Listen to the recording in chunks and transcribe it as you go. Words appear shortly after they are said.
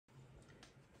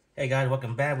Hey guys,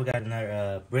 welcome back. We got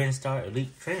another Brinstar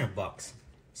Elite Trainer box.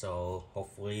 So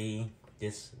hopefully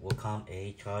this will come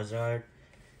a Charizard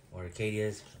or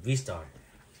Arcadia's V-Star.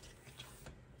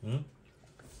 Okay.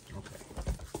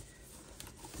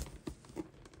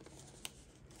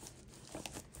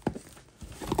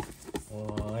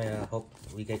 Well, I hope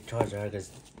we get Charizard because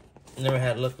I never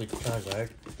had luck with Charizard.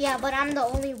 Yeah, but I'm the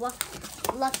only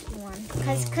lucky one.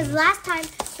 Cause last time,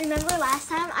 remember last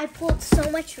time I pulled so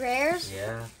much rares?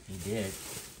 Yeah, you did.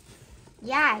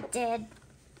 Yeah, I did.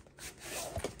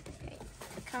 Okay.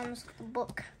 Here comes the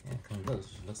book. Yeah, come look.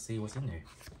 Let's see what's in there.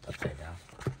 Upside down.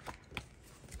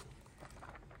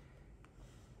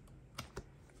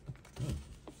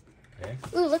 Okay.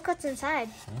 Ooh, look what's inside.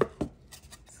 Huh?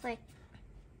 It's like,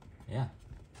 yeah.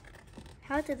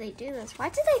 how did they do this? Why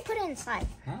did they put it inside?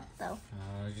 Huh? Though.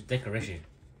 Just decoration.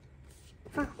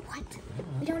 For what?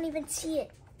 We don't even see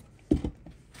it.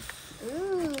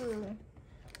 Ooh.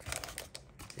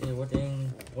 See what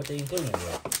they including in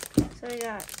there? So we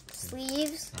got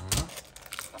sleeves.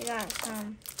 We got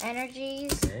some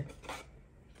energies. Okay.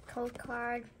 Code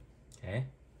card. Okay.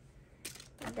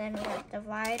 And then we got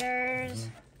dividers.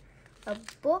 A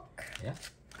book. Yeah.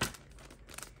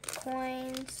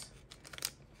 Coins.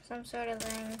 Some sort of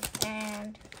thing.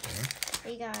 And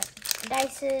we got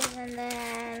dices, and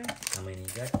then How many you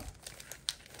got?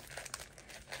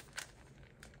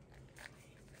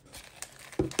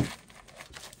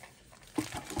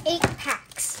 eight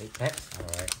packs. 8 packs?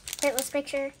 Alright. Okay, let's make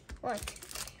sure. 1, 2, 3,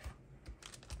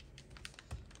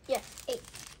 4. Yeah, 8.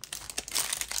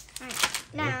 Alright,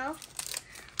 now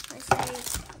let's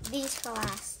save these for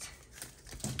last.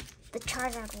 The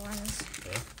Charizard ones.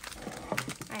 Okay.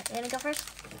 Alright, you gonna go first?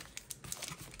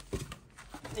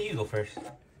 You go first.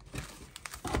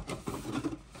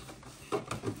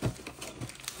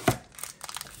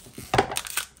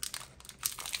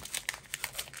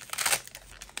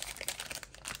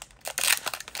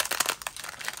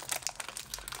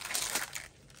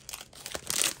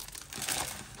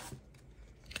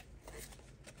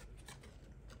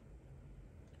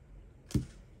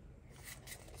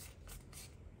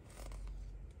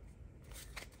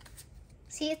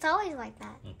 See, it's always like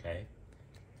that. Okay.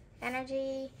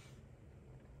 Energy.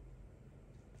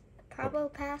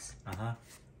 Probo Pass.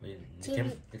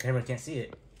 The camera can't see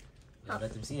it.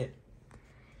 Let them see it.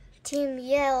 Team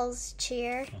Yell's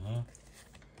Cheer.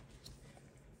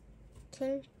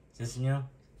 King. Cicino.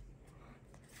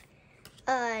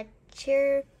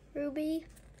 Cheer Ruby.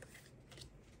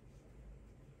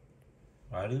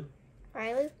 Rylu.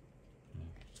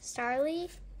 Starly.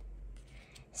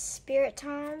 Spirit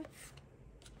Tom.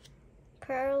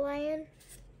 Pearl Lion.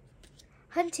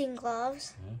 Hunting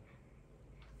Gloves.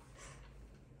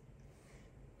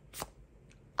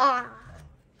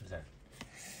 Who's that?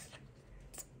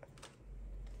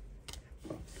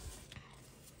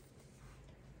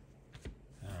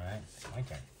 Alright, my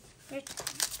turn. Your turn.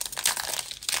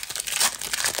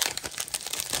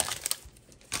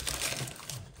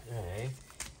 Okay.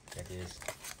 That is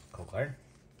code card.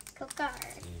 Code card.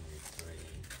 2, 3,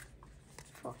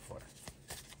 4.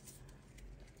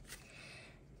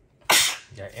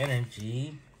 Got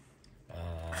energy.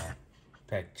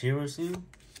 Pachirisu.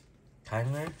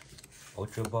 Timer.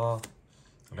 Ultra Ball.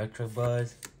 Electro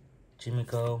Buzz.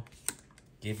 Chimico.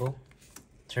 Gibble.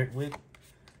 Turtwig.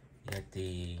 You got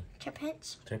the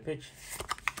Trapinch.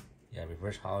 Yeah,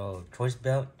 reverse hollow choice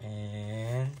belt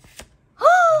and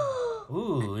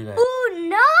ooh, we got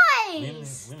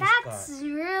Nice! Women's That's Scott.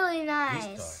 really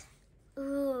nice. V-Star.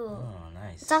 Ooh. Oh,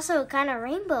 nice. It's also kind of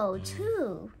rainbow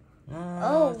too.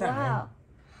 Oh, Oh wow.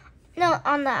 No,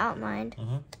 on the outline.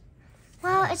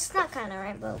 Well, it's not kind of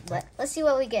rainbow, but let's see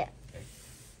what we get. Okay.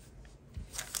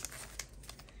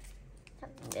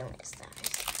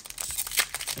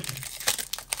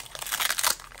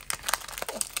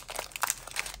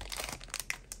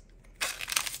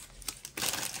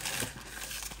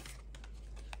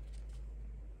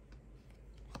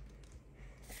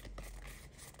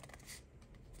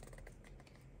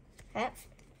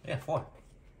 Yeah, 4.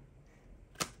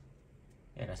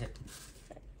 Yeah, that's it.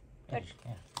 Yeah, Good.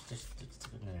 just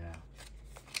put it in there now.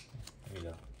 There you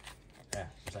go. Yeah,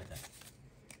 just like that.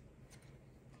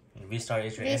 And V-Star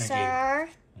is your energy. V-Star.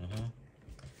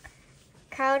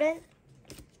 Crowded.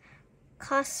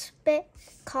 Coliseum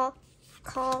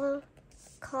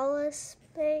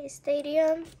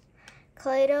Stadium.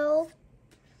 Kaleido.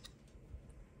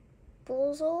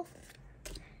 Bullseye.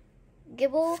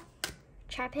 Gibble.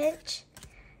 Trapinch.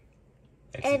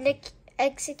 And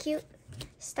Execute.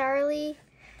 Starly.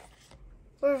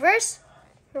 Reverse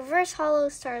Hollow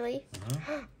Starly.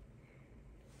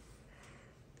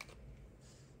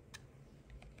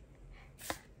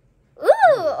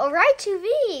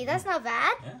 Raichu-V. That's not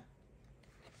bad. Yeah.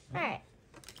 Alright.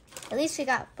 At least we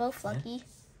got both lucky.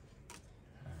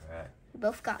 Alright. We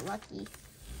both got lucky.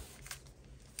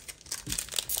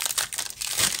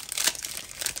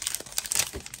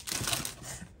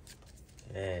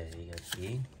 Okay, you got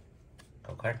the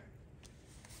code card.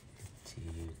 2,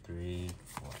 3,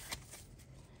 4.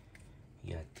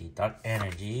 You got the Dark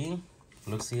Energy,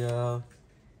 Lucio,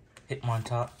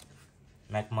 Hitmontop,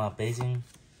 Magma Basing,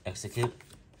 Execute,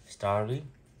 Starly.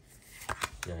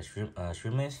 You got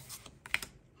Shroomish,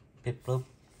 Piplup,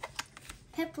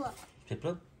 Piplup.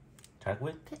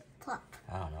 Tarkwood? Piplup.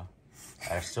 I don't know.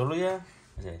 Arcelia?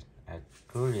 Is it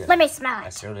Arcelia? Let me smell it.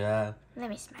 Arcelia. Let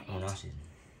me smell Who it. knows?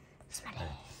 Smell it.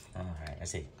 Alright,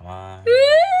 let's see. Come on.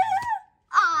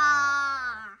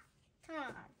 Ah! Come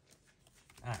on.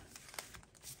 Alright.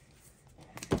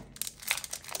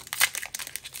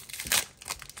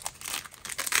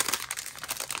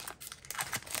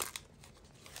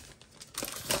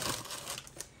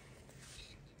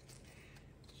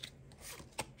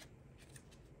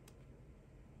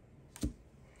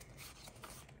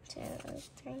 Two,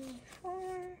 three,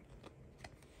 four.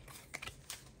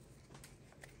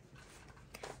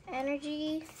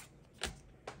 Energy,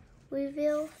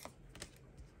 Weevil,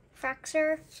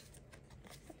 Fraxer,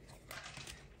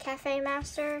 Cafe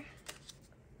Master,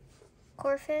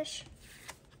 Corfish,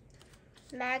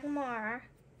 Magmar,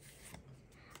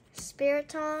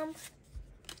 Spiritomb,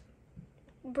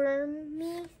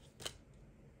 Burmy,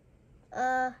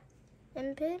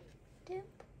 Impid.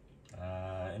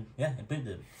 Yeah,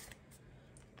 Impidimp.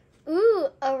 Ooh,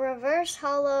 a reverse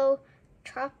hollow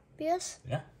Tropius.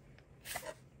 Yeah.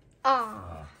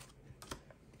 Ah.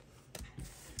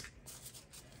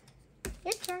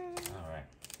 Your turn. Alright.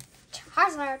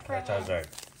 Charizard. Charizard.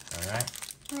 Alright.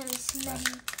 Let me smell.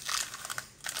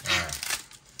 Alright.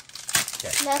 Okay.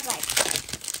 Smells like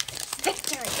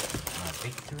victory.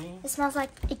 Victory? It smells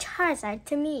like a Charizard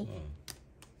to me.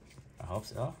 I hope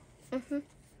so.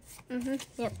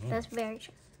 Yep, that's very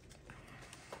true.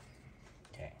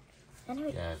 Okay.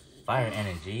 Anyway, Yeah, Fire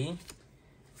Energy,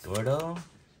 Gordo,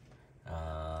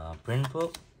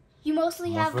 Prinpook, you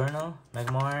mostly have Monferno,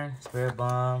 Magmar, Spirit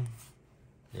Bomb,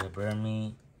 the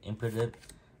Burmy, Impidimp,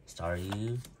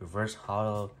 Staryu, Reverse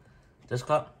Hollow,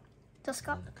 Dusclops.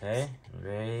 Dusclops. Okay,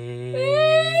 Ray.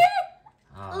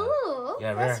 Ooh,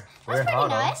 yeah, that's rare pretty hollow.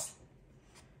 nice.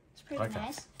 It's pretty Ultra.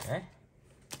 nice. Okay.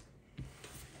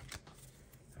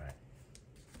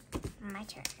 My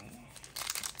turn.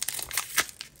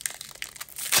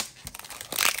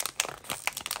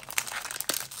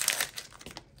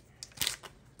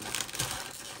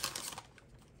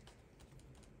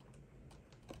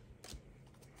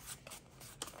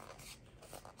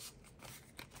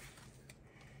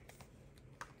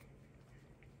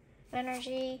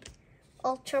 Energy,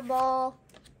 Ultra Ball,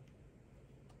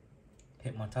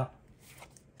 Hitmontop,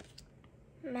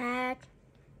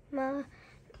 Magma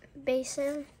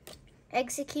Basin,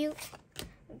 Execute,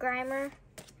 Grimer,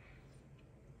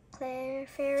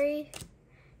 Clefairy,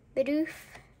 Bidoof,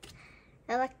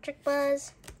 Electric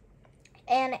Buzz,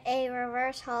 and a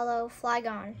reverse hollow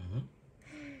Flygon.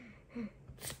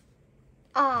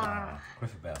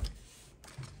 Griffbell.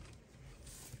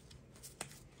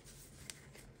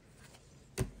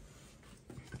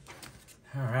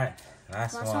 Alright,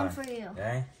 last one. For you.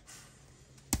 Okay.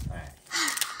 Alright.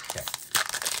 Okay.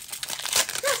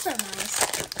 That's so nice.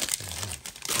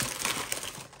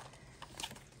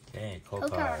 Okay, code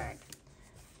Code card. card.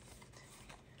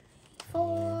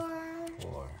 4.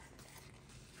 4.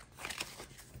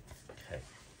 Okay.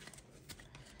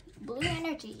 Blue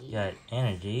Energy. You got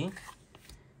Energy.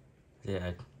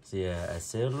 The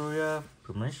Accelera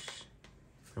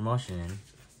Promotion.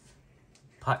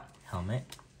 Pot Helmet.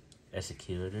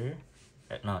 Excluder,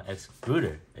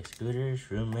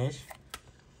 Shroomish.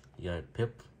 You got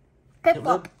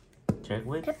Piplup.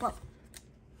 Turkwood. Piplup.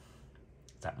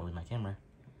 Stop moving my camera.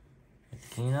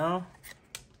 Kino.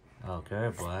 Oh,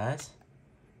 Curve Blast.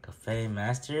 Cafe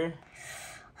Master.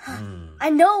 I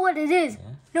know what it is.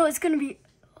 Yeah. No, it's gonna be.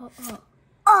 You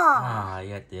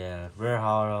got the Rare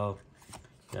Hollow.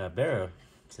 The Barrel.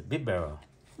 It's a big barrel.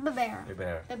 The barrel. Big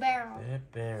barrel. The barrel.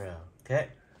 Big barrel. Okay.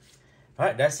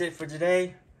 Alright, that's it for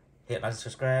today. Hit like and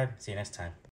subscribe. See you next time.